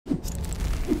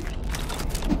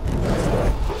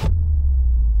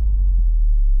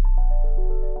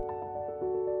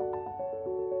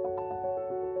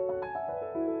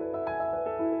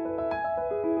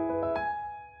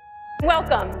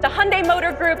welcome to Hyundai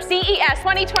Motor Group CES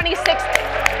 2026.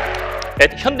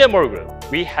 At Hyundai Motor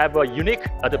Group, we have a unique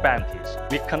advantage.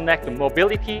 We connect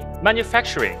mobility,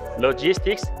 manufacturing,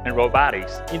 logistics, and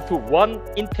robotics into one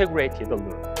integrated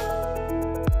loop.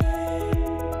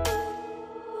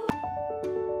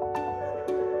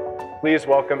 Please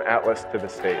welcome Atlas to the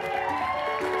stage.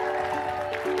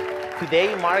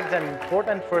 Today marks an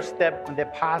important first step on the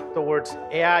path towards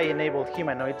AI-enabled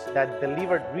humanoids that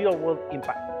deliver real-world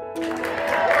impact.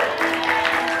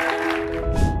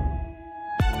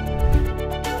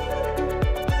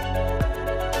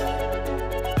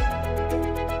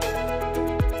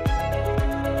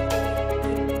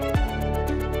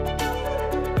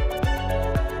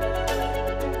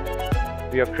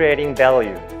 We are creating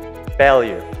value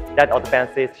that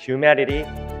advances humanity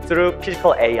through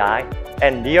physical AI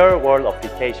and real-world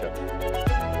applications.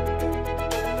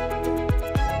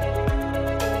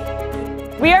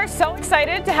 We are so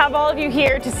excited to have all of you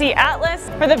here to see Atlas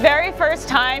for the very first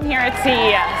time here at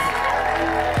CES.